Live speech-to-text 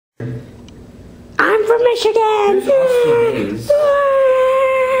I'm from Michigan.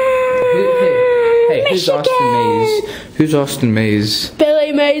 Who's Austin Mays? Who's Austin Mays?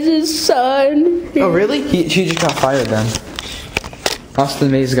 Billy Mays' son. Oh, really? He just got fired then. Austin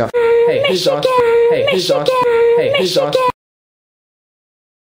Mays got. Hey, who's Austin? Hey, who's Austin? Hey, who's Austin?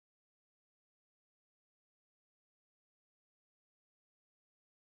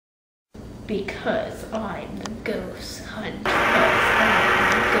 Because I'm the ghost hunter.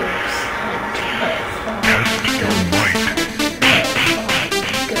 I'm the ghost hunter. Test your might. Test your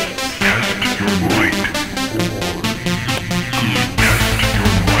might.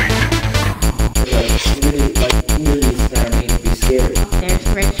 Test your might. Like movies that are made to be scary. There's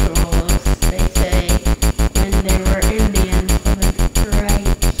rituals, they say, when they were Indians, lived right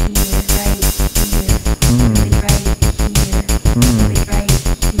here, right here, right here, right here.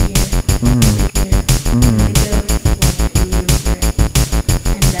 The ghosts like to move it,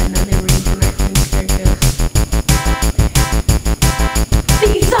 and then they resurrect their ghosts.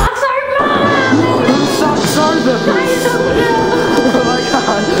 These socks are mine! Whose socks are those? I don't know! Oh my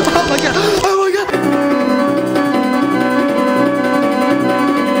god! Oh my god! Oh my god!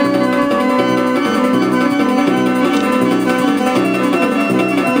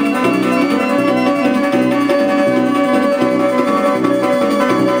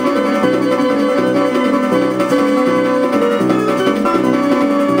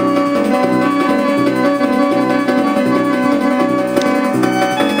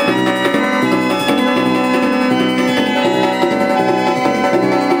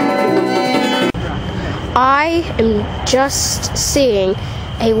 I am just seeing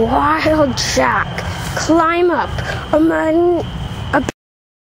a wild jack climb up a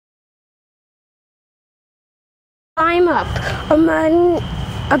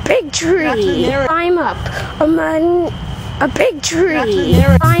big tree. Climb up a big tree.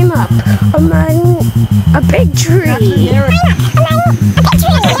 Climb up a big tree.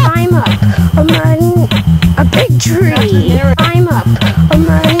 Climb up a big tree. Climb up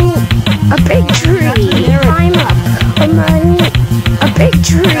a big tree. Climb up a big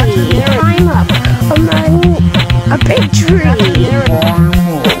tree. Climb up a big tree.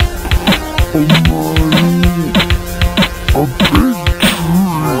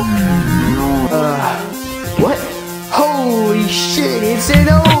 What? Holy shit, it's an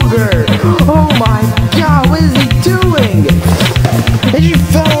ogre! Oh my god, what is he doing? And he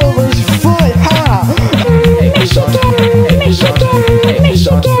fell over his foot, huh? Hey, who's Austin? Hey, who's Austin? Hey, who's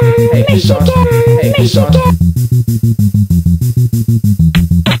Austin? Hey, who's Austin? Hey, who's Austin?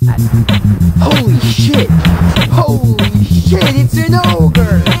 Holy shit! Holy shit, it's an ogre!